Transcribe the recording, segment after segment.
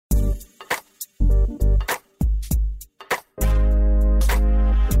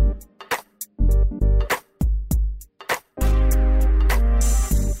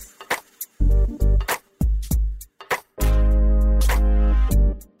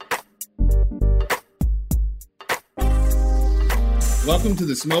Welcome to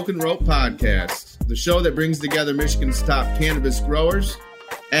the Smoke and Rope Podcast, the show that brings together Michigan's top cannabis growers,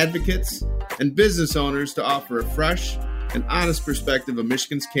 advocates, and business owners to offer a fresh and honest perspective of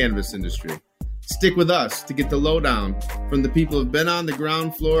Michigan's cannabis industry. Stick with us to get the lowdown from the people who have been on the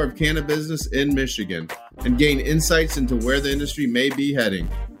ground floor of cannabis business in Michigan and gain insights into where the industry may be heading.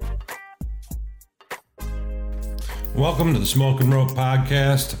 Welcome to the Smoke and Rope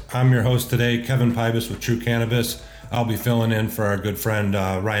Podcast. I'm your host today, Kevin Pybus with True Cannabis. I'll be filling in for our good friend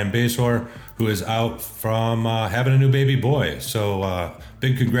Ryan Basor, who is out from having a new baby boy. So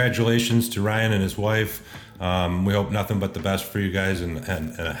big congratulations to Ryan and his wife. We hope nothing but the best for you guys, and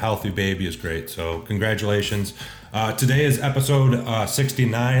a healthy baby is great. So congratulations. Today is episode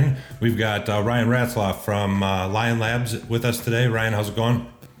 69. We've got Ryan Ratzlaff from Lion Labs with us today. Ryan, how's it going?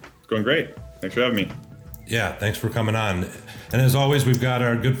 It's going great. Thanks for having me. Yeah, thanks for coming on. And as always, we've got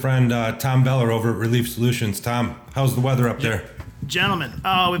our good friend Tom Beller over at Relief Solutions. Tom, how's the weather up there? Gentlemen,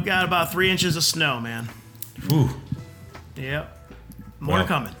 we've got about 3 inches of snow, man. Ooh. Yep. More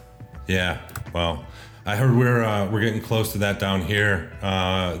coming. Yeah. Well, I heard we're getting close to that down here.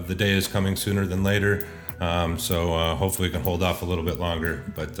 The day is coming sooner than later. So hopefully we can hold off a little bit longer.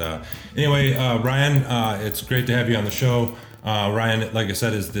 But anyway, Ryan, it's great to have you on the show. Ryan, like I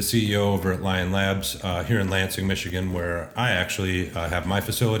said, is the CEO over at Lion Labs here in Lansing, Michigan, where I actually have my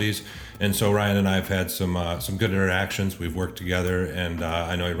facilities. And so Ryan and I have had some good interactions. We've worked together, and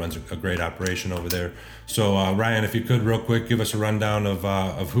I know he runs a great operation over there. So Ryan, if you could real quick give us a rundown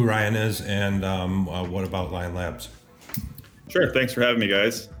of who Ryan is and what about Lion Labs. Sure. Thanks for having me,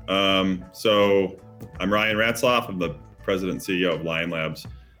 guys. So I'm Ryan Ratzlaff. I'm the president and CEO of Lion Labs.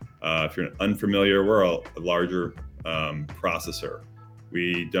 If you're unfamiliar, we're a larger processor.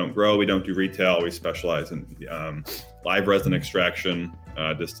 We don't grow, we don't do retail. We specialize in live resin extraction,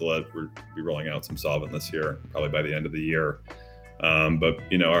 distillate. We'll be rolling out some solvent this year, probably by the end of the year. But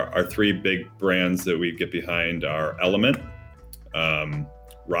you know, our three big brands that we get behind are Element,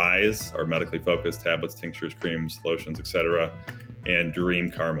 Rise, our medically focused tablets, tinctures, creams, lotions, etc., and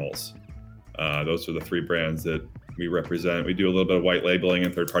Dream caramels. Those are the three brands that we represent. We do a little bit of white labeling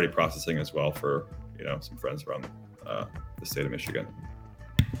and third-party processing as well for some friends around the state of Michigan.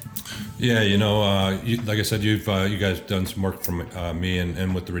 Yeah, like I said, you guys done some work for me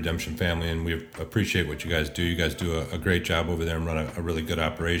and with the Redemption family, and we appreciate what you guys do. You guys do a great job over there and run a really good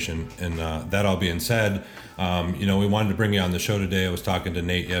operation. And that all being said, we wanted to bring you on the show today. I was talking to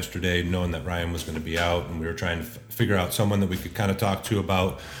Nate yesterday, knowing that Ryan was going to be out, and we were trying to figure out someone that we could kind of talk to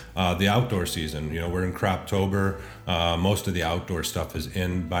about the outdoor season. We're in Croptober. Most of the outdoor stuff is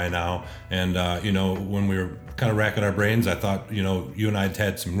in by now. And, when we were kind of racking our brains, I thought, you and I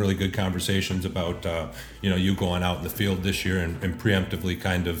had some really good conversations about, you going out in the field this year and preemptively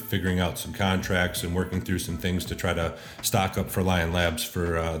kind of figuring out some contracts and working through some things to try to stock up for Lion Labs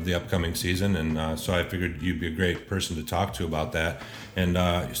for the upcoming season. And so I figured you'd be a great person to talk to about that.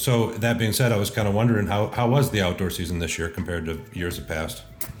 And so that being said, I was kind of wondering how was the outdoor season this year compared to years of past?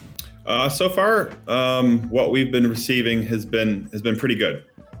 So far, what we've been receiving has been pretty good.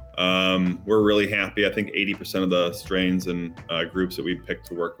 We're really happy. I think 80% of the strains and groups that we've picked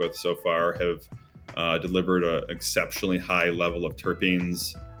to work with so far have delivered an exceptionally high level of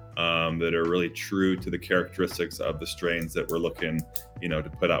terpenes that are really true to the characteristics of the strains that we're looking,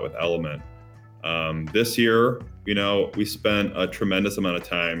 to put out with Element. This year, we spent a tremendous amount of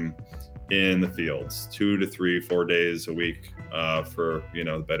time in the fields, 2 to 3, 4 days a week for,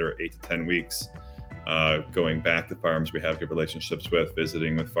 the better 8 to 10 weeks. Going back to farms we have good relationships with,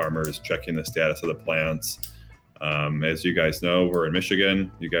 visiting with farmers, checking the status of the plants. As you guys know, we're in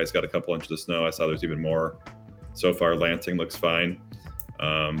Michigan. You guys got a couple inches of snow. I saw there's even more. So far, Lansing looks fine.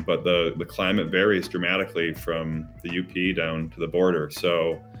 But the climate varies dramatically from the UP down to the border.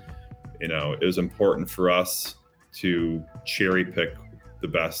 So, it was important for us to cherry pick the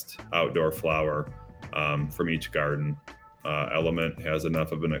best outdoor flower from each garden. Element has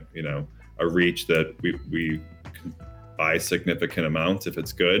enough of a reach that we can buy significant amounts if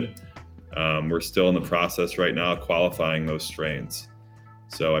it's good. We're still in the process right now of qualifying those strains.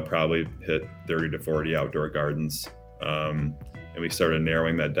 So I probably hit 30 to 40 outdoor gardens. And we started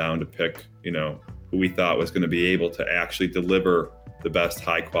narrowing that down to pick, who we thought was going to be able to actually deliver the best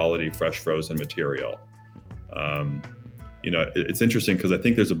high quality fresh frozen material. It's interesting because I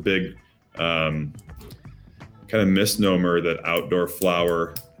think there's a big kind of misnomer that outdoor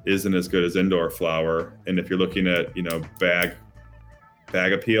flower isn't as good as indoor flower. And if you're looking at,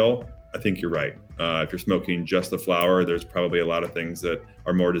 bag appeal, I think you're right. If you're smoking just the flower, there's probably a lot of things that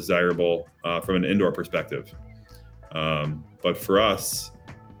are more desirable from an indoor perspective. But for us,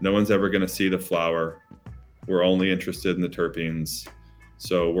 no one's ever going to see the flower we're only interested in the terpenes.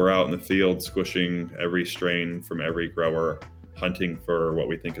 So we're out in the field squishing every strain from every grower, hunting for what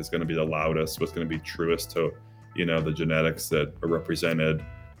we think is going to be the loudest, what's going to be truest to, the genetics that are represented.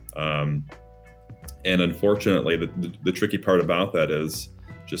 And unfortunately, the tricky part about that is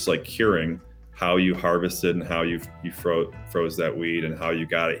just like curing, how you harvested and how you froze that weed and how you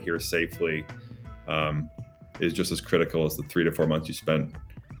got it here safely is just as critical as the 3 to 4 months you spent,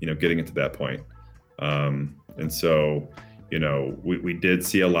 getting it to that point. And so, we did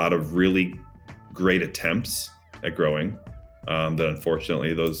see a lot of really great attempts at growing that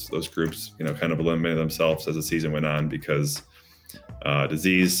unfortunately those groups, kind of eliminated themselves as the season went on because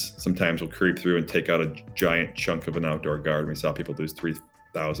disease sometimes will creep through and take out a giant chunk of an outdoor garden. We saw people lose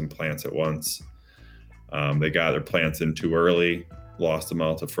 3,000 plants at once. They got their plants in too early, lost them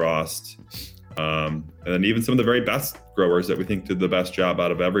all to frost. And then even some of the very best growers that we think did the best job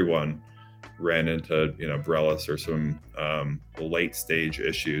out of everyone ran into, Borrelia or some late stage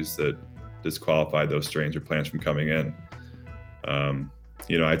issues that disqualified those strains or plants from coming in.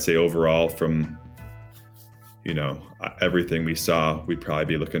 I'd say overall from, everything we saw, we'd probably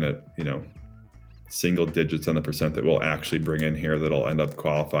be looking at, single digits on the percent that we'll actually bring in here that'll end up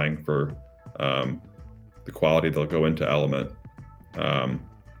qualifying for the quality that'll go into element. And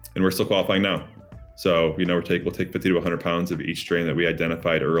we're still qualifying now. So, we'll take 50 to 100 pounds of each strain that we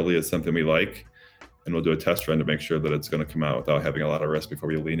identified early as something we like, and we'll do a test run to make sure that it's going to come out without having a lot of risk before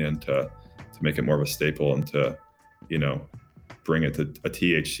we lean in to make it more of a staple and to, bring it to a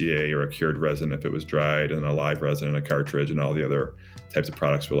THCA or a cured resin if it was dried, and a live resin and a cartridge and all the other types of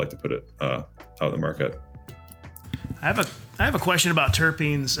products we like to put it out in the market. I have a question about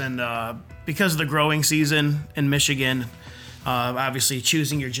terpenes, and because of the growing season in Michigan, obviously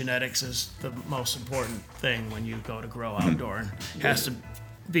choosing your genetics is the most important thing when you go to grow outdoor. And it has to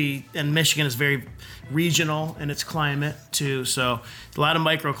be, and Michigan is very regional in its climate too, so a lot of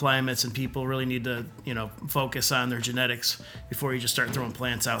microclimates, and people really need to focus on their genetics before you just start throwing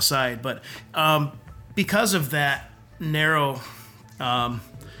plants outside. But because of that narrow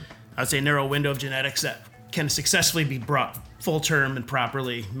window of genetics that can successfully be brought full term and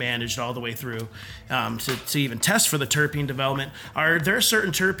properly managed all the way through to even test for the terpene development, are there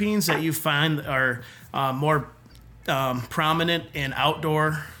certain terpenes that you find are more prominent in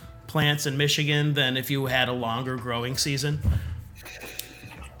outdoor plants in Michigan than if you had a longer growing season?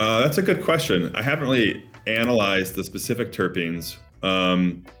 That's a good question. I haven't really analyzed the specific terpenes.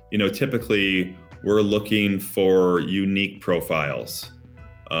 Typically we're looking for unique profiles.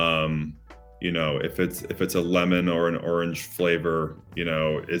 If it's a lemon or an orange flavor,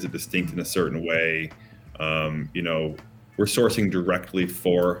 is it distinct in a certain way? We're sourcing directly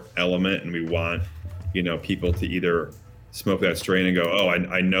for element, and we want, people to either smoke that strain and go, oh,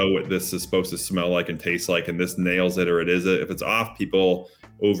 I know what this is supposed to smell like and taste like, and this nails it, or it isn't. If it's off, people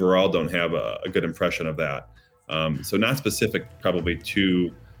overall don't have a good impression of that. So not specific probably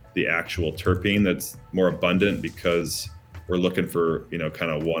to the actual terpene that's more abundant, because we're looking for,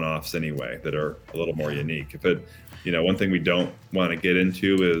 kind of one-offs anyway that are a little more unique. If it, one thing we don't want to get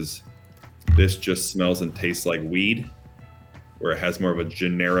into is this just smells and tastes like weed, where it has more of a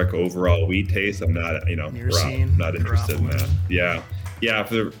generic overall weed taste. I'm not, not interested in that. Yeah.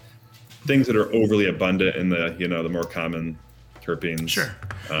 For things that are overly abundant in the, the more common terpenes. Sure.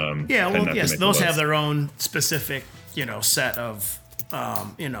 Yes, those have their own specific, set of,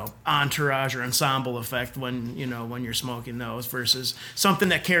 entourage or ensemble effect when you're smoking those, versus something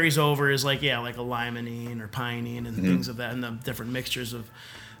that carries over is like a limonene or pinene and things of that, and the different mixtures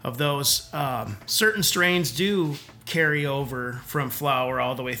of those. Certain strains do carry over from flower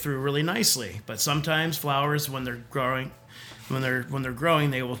all the way through really nicely, but sometimes flowers, when they're growing,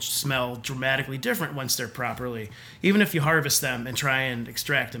 they will smell dramatically different once they're properly. Even if you harvest them and try and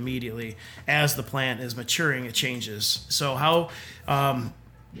extract immediately, as the plant is maturing, it changes. So how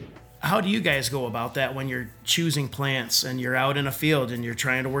do you guys go about that when you're choosing plants and you're out in a field and you're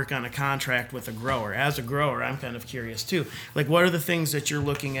trying to work on a contract with a grower? As a grower, I'm kind of curious too. Like, what are the things that you're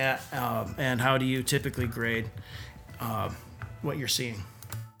looking at, and how do you typically grade what you're seeing?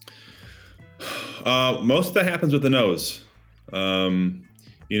 Most of that happens with the nose.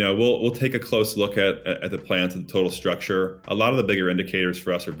 We'll take a close look at the plants and the total structure. A lot of the bigger indicators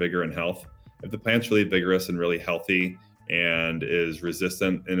for us are vigor and health. If the plant's really vigorous and really healthy and is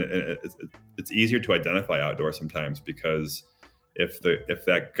resistant, and it's easier to identify outdoors sometimes, because if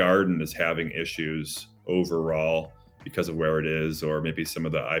that garden is having issues overall because of where it is, or maybe some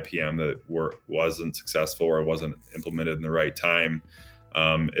of the IPM that wasn't successful or wasn't implemented in the right time,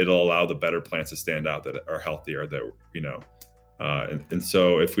 it'll allow the better plants to stand out that are healthier, that and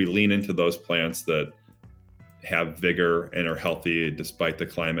so if we lean into those plants that have vigor and are healthy despite the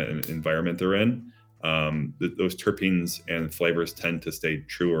climate and environment they're in, those terpenes and flavors tend to stay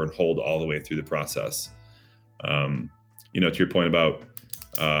truer and hold all the way through the process. To your point about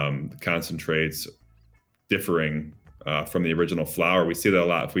the concentrates differing from the original flower, we see that a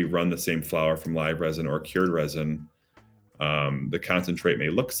lot. If we run the same flower from live resin or cured resin, the concentrate may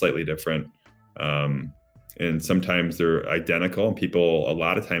look slightly different. And sometimes they're identical, and people a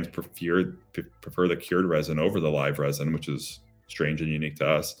lot of times prefer the cured resin over the live resin, which is strange and unique to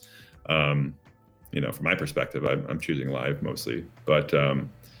us. From my perspective, I'm choosing live mostly, but a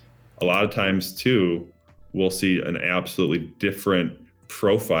lot of times too, we'll see an absolutely different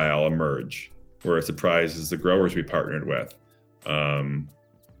profile emerge, where it surprises the growers we partnered with.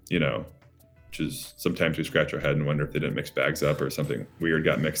 Which is sometimes we scratch our head and wonder if they didn't mix bags up or something weird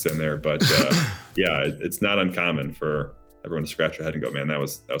got mixed in there. But it's not uncommon for everyone to scratch their head and go, "Man, that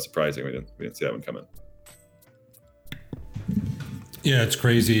was surprising. We didn't see that one coming." Yeah, it's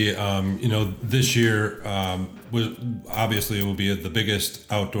crazy. This year it will be the biggest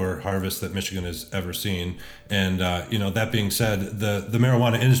outdoor harvest that Michigan has ever seen. And that being said, the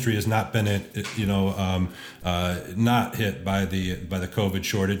marijuana industry has not been not hit by the COVID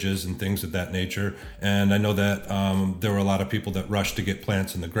shortages and things of that nature. And I know that there were a lot of people that rushed to get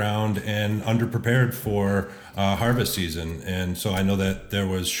plants in the ground and underprepared for harvest season. And so I know that there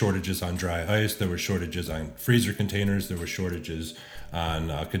was shortages on dry ice, there were shortages on freezer containers, there were shortages on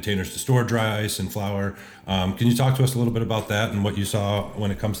containers to store dry ice and flour. Can you talk to us a little bit about that and what you saw when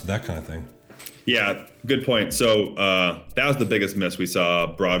it comes to that kind of thing? Yeah, good point. So that was the biggest miss we saw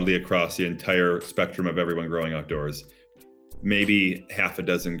broadly across the entire spectrum of everyone growing outdoors. Maybe half a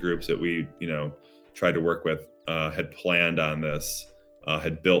dozen groups that we, tried to work with had planned on this,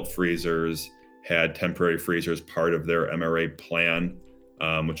 had built freezers, had temporary freezers part of their MRA plan,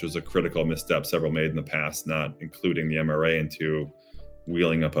 which was a critical misstep several made in the past, not including the MRA into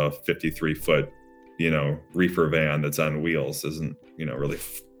wheeling up a 53-foot, reefer van that's on wheels doesn't, really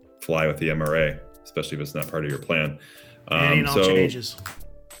fly with the MRA, especially if it's not part of your plan. Changes.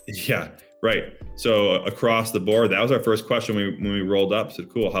 Yeah, right. So across the board, that was our first question when we rolled up. Said,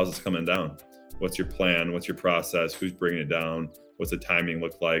 "Cool, how's this coming down? What's your plan? What's your process? Who's bringing it down? What's the timing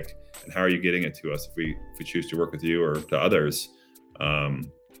look like? And how are you getting it to us if we choose to work with you or to others?"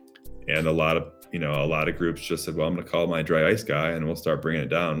 And a lot of groups just said, "Well, I'm going to call my dry ice guy and we'll start bringing it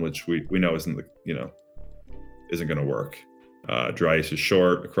down," which we know isn't going to work. Dry ice is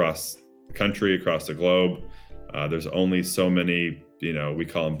short across the country, across the globe. There's only so many, we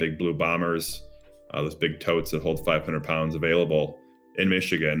call them big blue bombers, those big totes that hold 500 pounds available in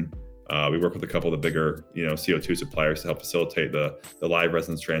Michigan. We work with a couple of the bigger, CO2 suppliers to help facilitate the live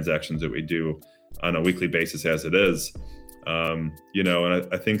resins transactions that we do on a weekly basis as it is. And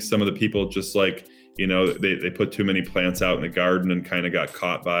I think some of the people just they put too many plants out in the garden and kind of got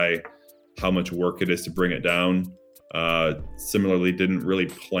caught by how much work it is to bring it down. Similarly, didn't really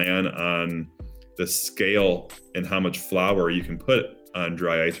plan on the scale and how much flour you can put on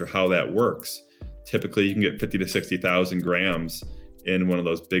dry ice or how that works. Typically, you can get 50 to 60,000 grams in one of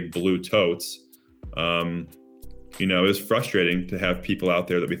those big blue totes. It was frustrating to have people out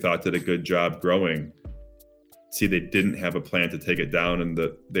there that we thought did a good job growing see they didn't have a plan to take it down and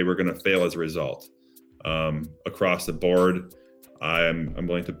that they were going to fail as a result. Across the board, I'm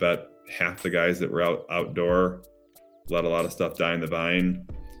willing to bet half the guys that were outdoor let a lot of stuff die in the vine.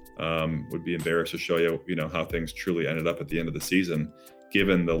 Would be embarrassed to show you, how things truly ended up at the end of the season,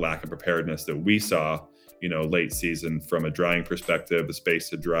 given the lack of preparedness that we saw, late season from a drying perspective, the space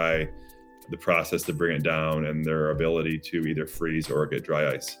to dry, the process to bring it down, and their ability to either freeze or get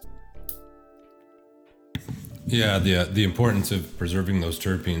dry ice. Yeah, the importance of preserving those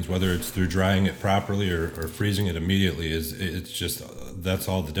terpenes, whether it's through drying it properly or freezing it immediately, that's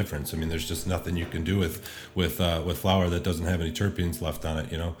all the difference. I mean, there's just nothing you can do with flour that doesn't have any terpenes left on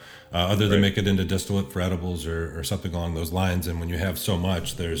it, other than make it into distillate for edibles or something along those lines. And when you have so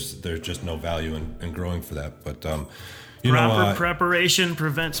much, there's just no value in growing for that. But proper preparation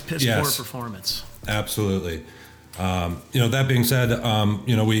prevents piss poor performance. Absolutely. That being said,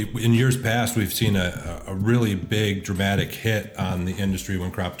 we in years past we've seen a really big dramatic hit on the industry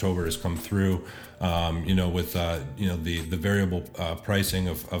when Croptober has come through. With the variable pricing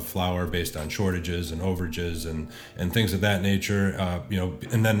of flour based on shortages and overages and things of that nature.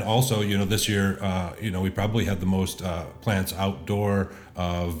 And then also this year we probably had the most plants outdoor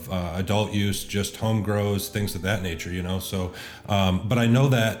of adult use, just home grows, things of that nature. So, but I know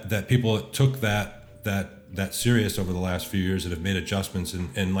that people took that that serious over the last few years that have made adjustments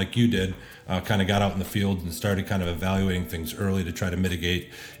and like you did, kind of got out in the field and started kind of evaluating things early to try to mitigate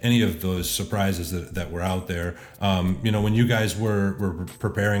any of those surprises that were out there. When you guys were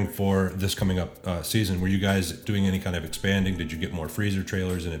preparing for this coming up season, were you guys doing any kind of expanding? Did you get more freezer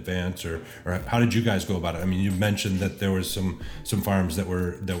trailers in advance, or how did you guys go about it? I mean, you mentioned that there was some farms that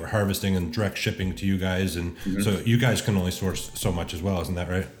were harvesting and direct shipping to you guys, and so you guys can only source so much as well, isn't that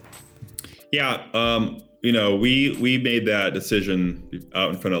right? Yeah. We made that decision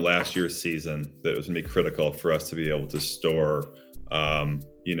out in front of last year's season that it was going to be critical for us to be able to store,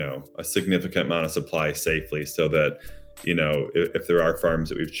 a significant amount of supply safely, so that, if there are farms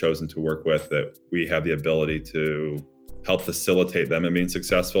that we've chosen to work with, that we have the ability to help facilitate them in being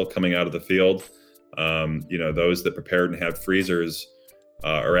successful coming out of the field. Those that prepared and have freezers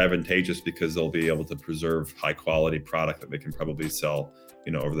are advantageous because they'll be able to preserve high quality product that they can probably sell,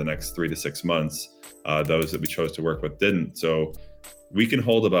 over the next 3 to 6 months. Those that we chose to work with didn't. So we can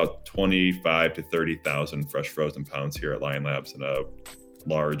hold about 25 to 30,000 fresh frozen pounds here at Lion Labs in a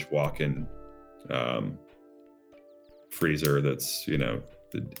large walk-in freezer that's,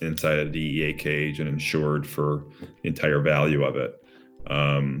 inside a DEA cage and insured for the entire value of it.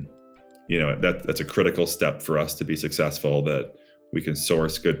 That's a critical step for us to be successful, that we can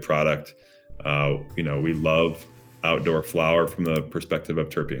source good product. We love outdoor flower from the perspective of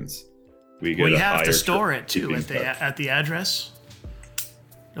terpenes. You have to store it too at the address.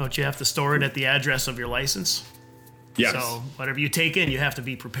 Don't you have to store it at the address of your license? Yes. So whatever you take in, you have to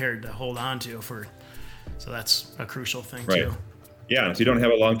be prepared to hold on to so that's a crucial thing right. too. Yeah. If you don't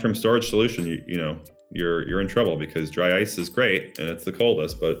have a long-term storage solution, you're in trouble, because dry ice is great and it's the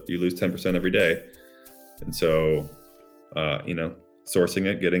coldest, but you lose 10% every day. And so, sourcing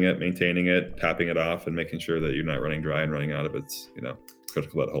it, getting it, maintaining it, topping it off, and making sure that you're not running dry and running out of it's,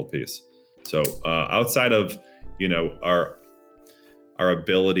 critical, that whole piece. So outside of, our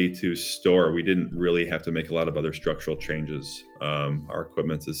ability to store, we didn't really have to make a lot of other structural changes. Our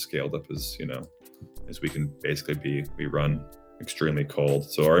equipment is scaled up as we can basically we run extremely cold.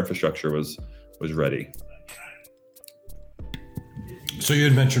 So our infrastructure was ready. So you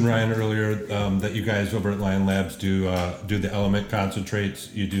had mentioned, Ryan, earlier that you guys over at Lion Labs do the element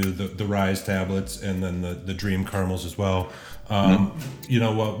concentrates, you do the Rise tablets, and then the Dream caramels as well.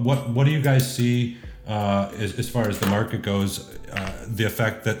 What do you guys see as far as the market goes? The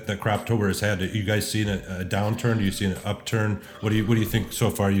effect that Croptober has had. You guys seen a downturn? Do you see an upturn? What do you think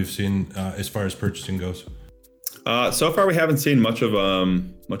so far you've seen as far as purchasing goes? So far, we haven't seen much of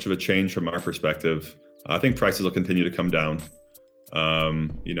a change from our perspective. I think prices will continue to come down.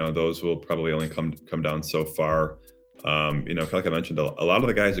 Those will probably only come down so far. Like I mentioned, a lot of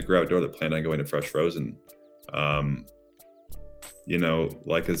the guys that grow outdoor that plan on going to fresh frozen,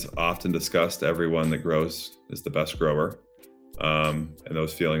 like is often discussed, everyone that grows is the best grower. And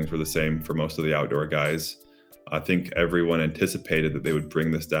those feelings were the same for most of the outdoor guys. I think everyone anticipated that they would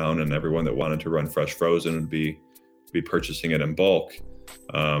bring this down, and everyone that wanted to run fresh frozen would be purchasing it in bulk.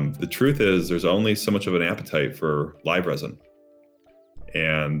 The truth is, there's only so much of an appetite for live resin.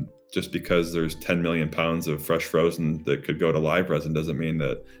 And just because there's 10 million pounds of fresh frozen that could go to live resin doesn't mean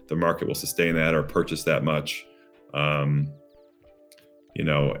that the market will sustain that or purchase that much. And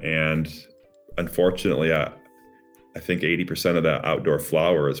unfortunately, I think 80% of that outdoor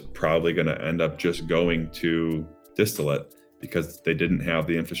flower is probably going to end up just going to distillate, because they didn't have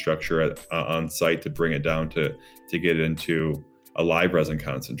the infrastructure on site to bring it down to get it into a live resin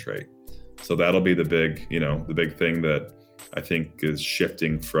concentrate. So that'll be the big thing that I think is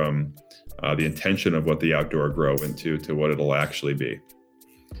shifting from the intention of what the outdoor grow into to what it'll actually be.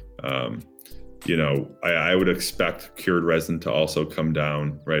 I would expect cured resin to also come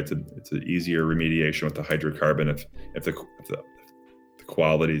down, right? It's an easier remediation with the hydrocarbon if the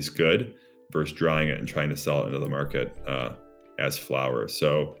quality is good, versus drying it and trying to sell it into the market as flour.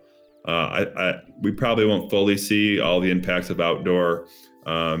 So we probably won't fully see all the impacts of outdoor,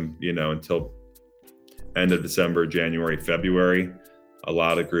 until end of December, January, February. A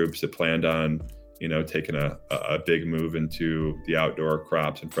lot of groups that planned on, taking a big move into the outdoor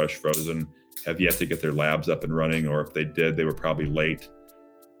crops and fresh frozen have yet to get their labs up and running, or if they did, they were probably late.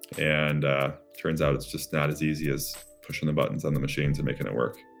 And turns out it's just not as easy as pushing the buttons on the machines and making it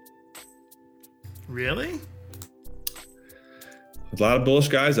work. Really? A lot of bullish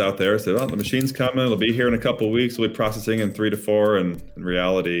guys out there said, "Oh, the machine's coming. It'll be here in a couple of weeks. We'll be processing in 3 to 4." And in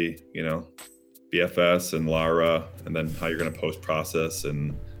reality, BFS and Lara, and then how you're going to post-process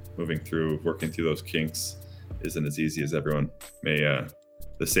and working through those kinks isn't as easy as everyone may,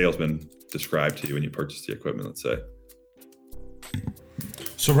 the salesman describe to you when you purchase the equipment, let's say.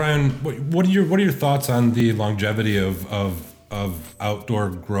 So Ryan, what are your thoughts on the longevity of outdoor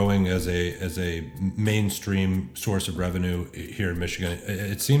growing as a mainstream source of revenue here in Michigan?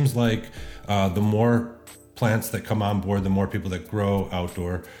 It seems like the more plants that come on board, the more people that grow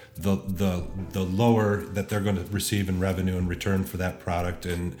outdoor, the lower that they're going to receive in revenue in return for that product,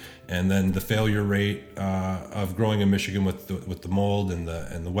 and then the failure rate of growing in Michigan with the mold and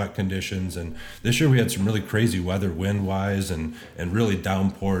the wet conditions. And this year we had some really crazy weather, wind wise, and really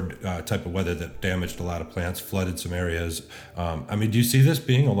downpoured type of weather that damaged a lot of plants, flooded some areas. I mean, do you see this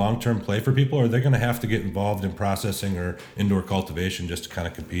being a long-term play for people, or are they going to have to get involved in processing or indoor cultivation just to kind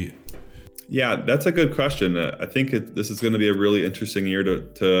of compete? Yeah, that's a good question. I think this is going to be a really interesting year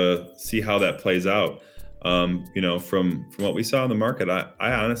to see how that plays out. From what we saw in the market,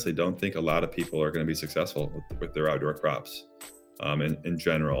 I honestly don't think a lot of people are going to be successful with their outdoor crops. In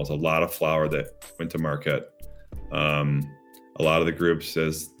general, there's a lot of flower that went to market. A lot of the groups,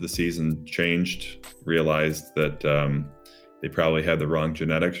 as the season changed, realized that they probably had the wrong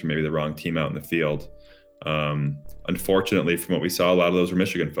genetics or maybe the wrong team out in the field. Unfortunately, from what we saw, a lot of those were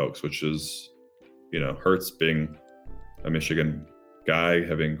Michigan folks, which is, hurts being a Michigan guy,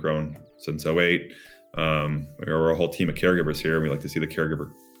 having grown since 2008. We're a whole team of caregivers here, and we like to see the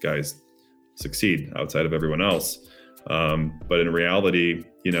caregiver guys succeed outside of everyone else. But in reality,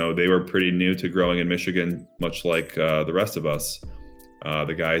 they were pretty new to growing in Michigan, much like the rest of us.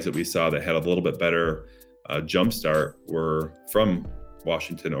 The guys that we saw that had a little bit better jumpstart were from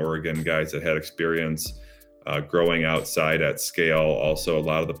Washington, Oregon, guys that had experience growing outside at scale. Also, a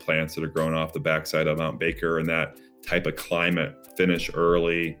lot of the plants that are grown off the backside of Mount Baker and that type of climate finish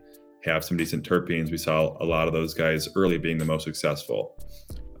early, have some decent terpenes. We saw a lot of those guys early being the most successful.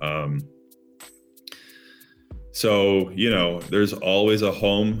 So, there's always a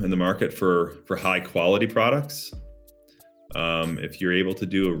home in the market for high quality products. If you're able to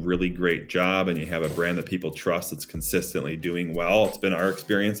do a really great job and you have a brand that people trust that's consistently doing well, it's been our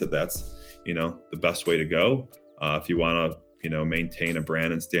experience that's the best way to go. If you want to, maintain a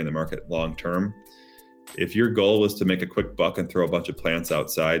brand and stay in the market long term. If your goal was to make a quick buck and throw a bunch of plants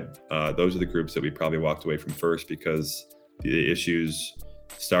outside, those are the groups that we probably walked away from first, because the issues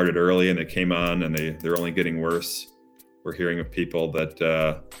started early and they came on and they're only getting worse. We're hearing of people that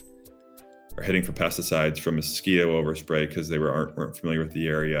are heading for pesticides from mosquito overspray because they weren't familiar with the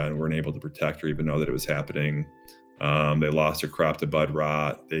area and weren't able to protect or even know that it was happening. They lost their crop to bud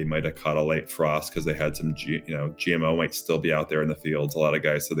rot. They might have caught a late frost because they had some, GMO might still be out there in the fields. A lot of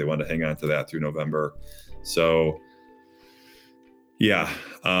guys said they wanted to hang on to that through November. So, yeah,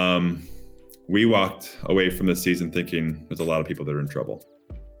 we walked away from this season thinking there's a lot of people that are in trouble.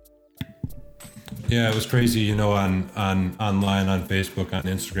 Yeah, it was crazy, on online, on Facebook, on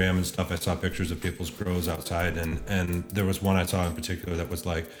Instagram and stuff. I saw pictures of people's grows outside, and there was one I saw in particular that was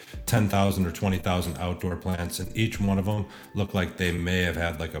like 10,000 or 20,000 outdoor plants, and each one of them looked like they may have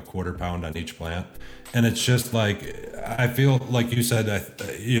had like a quarter pound on each plant. And it's just like, I feel like you said,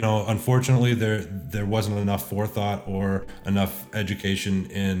 unfortunately there wasn't enough forethought or enough education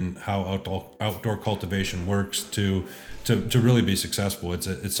in how outdoor cultivation works to really be successful.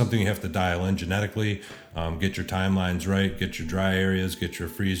 It's something you have to dial in genetically, get your timelines right, get your dry areas, get your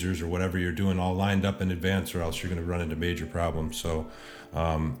freezers or whatever you're doing all lined up in advance, or else you're going to run into major problems. So,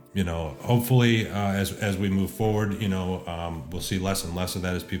 hopefully, as we move forward, we'll see less and less of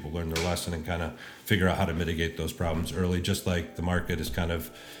that as people learn their lesson and kind of figure out how to mitigate those problems early, just like the market has kind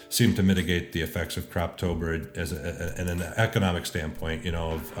of seemed to mitigate the effects of Croptober as in an economic standpoint,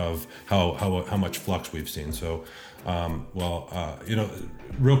 of how much flux we've seen. So,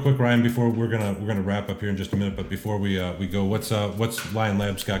 real quick, Ryan, before we're gonna wrap up here in just a minute, but before we go, what's Lion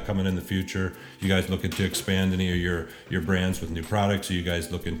Labs got coming in the future? You guys looking to expand any of your brands with new products? Are you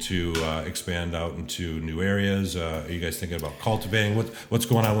guys looking to expand out into new areas? Are you guys thinking about cultivating? What's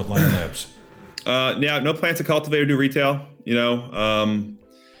going on with Lion Labs? Yeah, no plans to cultivate or do retail.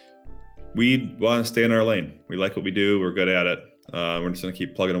 We want to stay in our lane. We like what we do. We're good at it. We're just going to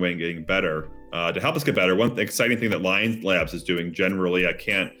keep plugging away and getting better. To help us get better, one exciting thing that Lion Labs is doing generally, I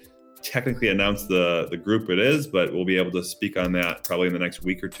can't technically announce the group it is, but we'll be able to speak on that probably in the next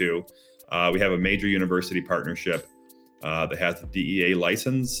week or two. We have a major university partnership that has a DEA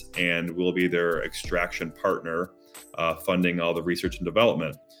license, and we'll be their extraction partner, funding all the research and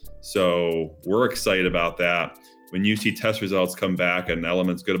development. So we're excited about that. When you see test results come back and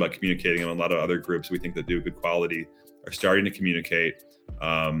Element's good about communicating, and a lot of other groups we think that do good quality are starting to communicate,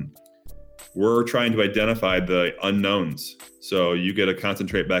 we're trying to identify the unknowns. So you get a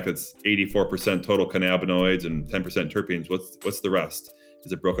concentrate back that's 84% total cannabinoids and 10% terpenes. What's the rest?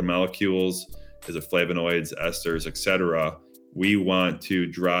 Is it broken molecules? Is it flavonoids, esters, etc.? we want to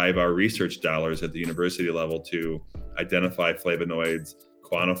drive our research dollars at the university level to identify flavonoids,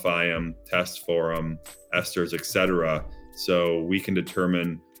 quantify them, test for them, esters, et cetera, so we can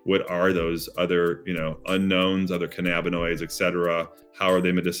determine what are those other, unknowns, other cannabinoids, et cetera. How are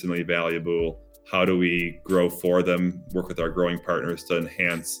they medicinally valuable? How do we grow for them, work with our growing partners to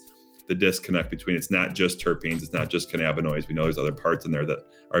enhance the disconnect between, it's not just terpenes, it's not just cannabinoids. We know there's other parts in there that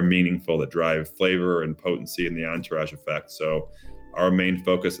are meaningful, that drive flavor and potency and the entourage effect. So our main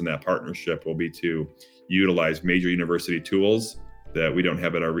focus in that partnership will be to utilize major university tools that we don't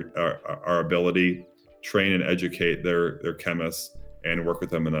have at our ability, train and educate their chemists, and work with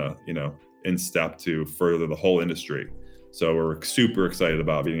them in step to further the whole industry. So we're super excited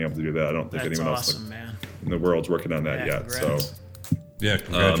about being able to do that. I don't think anyone else in the world's working on that yet. Congrats. So yeah,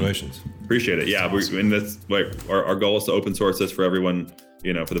 congratulations. Appreciate it. Yeah, that's like our goal is to open source this for everyone,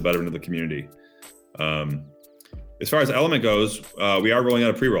 for the betterment of the community. As far as Element goes, we are rolling out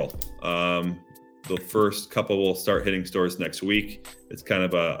a pre-roll. The first couple will start hitting stores next week. It's kind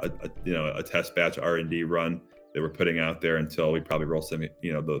of a test batch R&D run that we're putting out there until we probably roll some,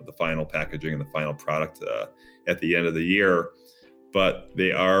 the final packaging and the final product at the end of the year. But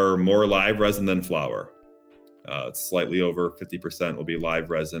they are more live resin than flower. It's slightly over 50% will be live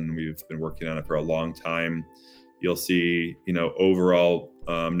resin. We've been working on it for a long time. You'll see, overall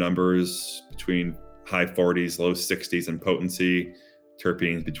numbers between high 40s, low 60s in potency,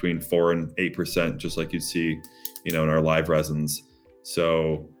 terpenes between 4 and 8%, just like you'd see, in our live resins.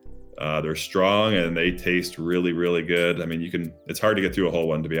 So they're strong and they taste really, really good. I mean, it's hard to get through a whole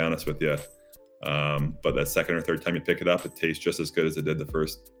one, to be honest with you. But that second or third time you pick it up, it tastes just as good as it did the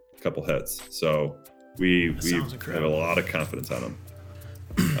first couple hits. So we have a lot of confidence on them.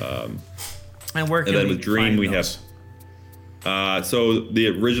 And then with Dream, we have. So the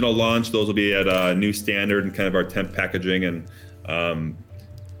original launch, those will be at a new standard and kind of our temp packaging and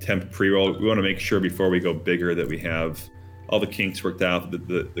temp pre-roll. We want to make sure before we go bigger that we have all the kinks worked out, that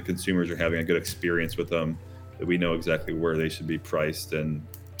the consumers are having a good experience with them, that we know exactly where they should be priced and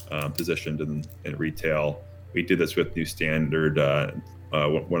positioned in retail. We did this with New Standard,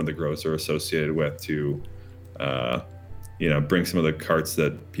 one of the growers are associated with, to bring some of the carts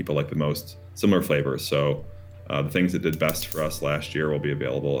that people like the most, similar flavors. So the things that did best for us last year will be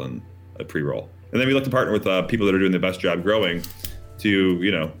available in a pre-roll. And then we look to partner with people that are doing the best job growing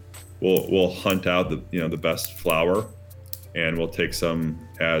to, we'll hunt out the best flower, and we'll take some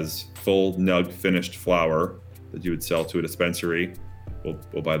as full nug finished flower that you would sell to a dispensary.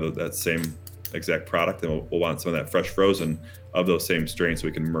 We'll buy that same exact product, and we'll want some of that fresh frozen of those same strains so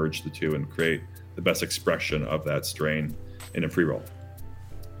we can merge the two and create the best expression of that strain in a pre-roll.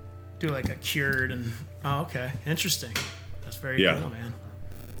 Do like a cured and okay, interesting. That's very cool, man.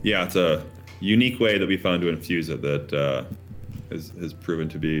 Yeah, it's a unique way that we found to infuse it that has proven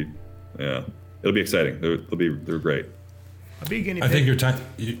to be, it'll be exciting. They're great. I'll be a guinea pig. I think your time.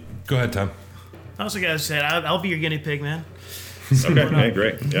 Go ahead, Tom. I also got to say, I'll be your guinea pig, man. Okay, hey,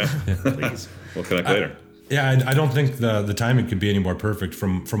 great. Yeah. Please. We'll connect later. I don't think the timing could be any more perfect.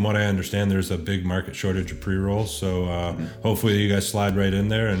 From what I understand, there's a big market shortage of pre-rolls. So hopefully you guys slide right in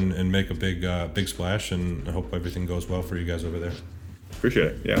there and make a big splash, and I hope everything goes well for you guys over there. Appreciate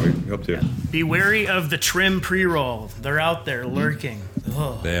it. Yeah, we hope to. Be wary of the trim pre-roll. They're out there lurking.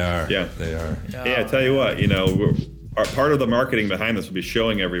 Oh. They are. Yeah. They are. Yeah, I tell you what, part of the marketing behind this will be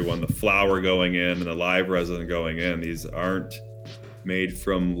showing everyone the flower going in and the live resin going in. These aren't made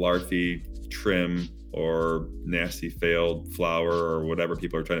from larvae trim or nasty failed flour or whatever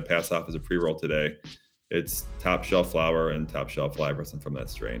people are trying to pass off as a pre-roll today. It's top shelf flour and top shelf live resin from that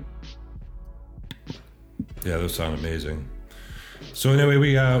strain. Yeah, those sound amazing. So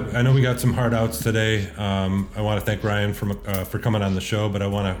anyway, I know we got some hard outs today. I want to thank Ryan for coming on the show, but I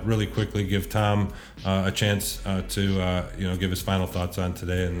want to really quickly give Tom a chance to give his final thoughts on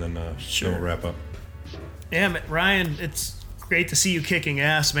today, and then we'll wrap up. Yeah, Ryan, it's great to see you kicking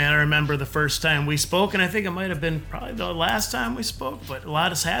ass, man. I remember the first time we spoke, and I think it might have been probably the last time we spoke, but a lot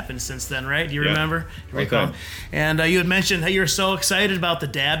has happened since then, right? Do you remember? You recall? Okay. And you had mentioned how you were so excited about the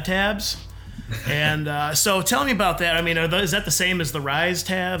dab tabs. And so tell me about that. I mean, is that the same as the Rise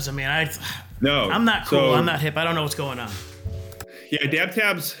tabs? I mean, I'm not cool. I'm not hip. I don't know what's going on. Yeah, dab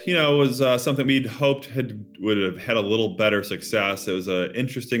tabs, was something we'd hoped would have had a little better success. It was an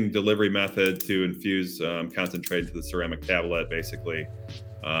interesting delivery method to infuse concentrate into the ceramic tablet, basically.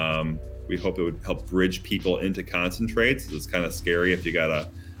 We hope it would help bridge people into concentrates. It's kind of scary if you got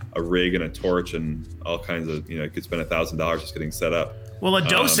a rig and a torch and all kinds of, you could spend $1,000 just getting set up. Well, a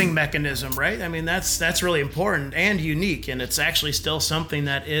dosing mechanism, right? I mean, that's really important and unique, and it's actually still something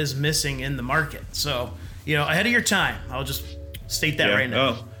that is missing in the market. So, ahead of your time, I'll just State that right now.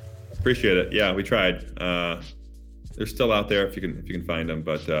 Oh, appreciate it. Yeah, we tried. They're still out there if you can find them,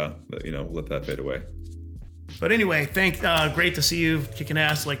 but we'll let that fade away. But anyway, great to see you kicking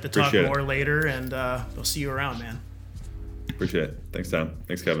ass. Like to talk more later, and we'll see you around, man. Appreciate it. Thanks, Tom.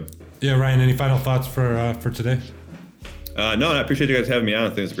 Thanks, Kevin. Yeah, Ryan. Any final thoughts for today? No, I appreciate you guys having me on. I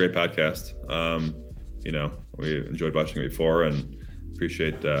think it's a great podcast. We enjoyed watching it before, and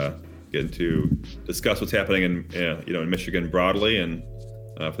appreciate getting to discuss what's happening in Michigan broadly, and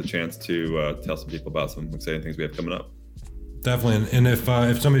for the chance to tell some people about some exciting things we have coming up. Definitely. And if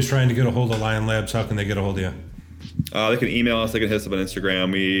somebody's trying to get a hold of Lion Labs, how can they get a hold of you? They can email us. They can hit us up on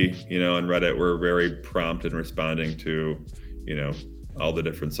Instagram. We, on Reddit, we're very prompt in responding to, all the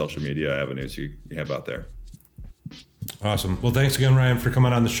different social media avenues you have out there. Awesome. Well, thanks again, Ryan, for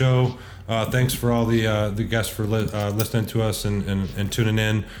coming on the show. Thanks for all the guests for listening to us and tuning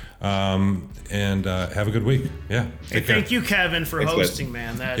in. And have a good week. Yeah. Hey, thank you, Kevin, for hosting,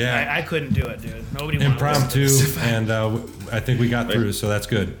 man. I couldn't do it, dude. Nobody impromptu, and I think we got through, so that's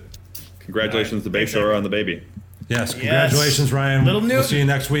good. Congratulations to Baysora on the baby. Yes. Congratulations, Ryan. We'll see you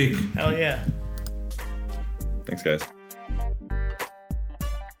next week. Hell yeah. Thanks, guys.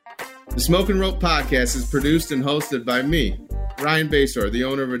 The Smoke and Rope Podcast is produced and hosted by me, Ryan Basor, the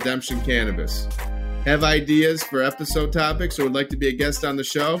owner of Redemption Cannabis. Have ideas for episode topics or would like to be a guest on the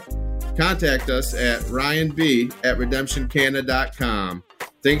show? Contact us at ryanb@redemptioncanna.com.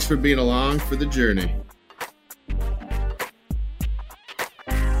 Thanks for being along for the journey.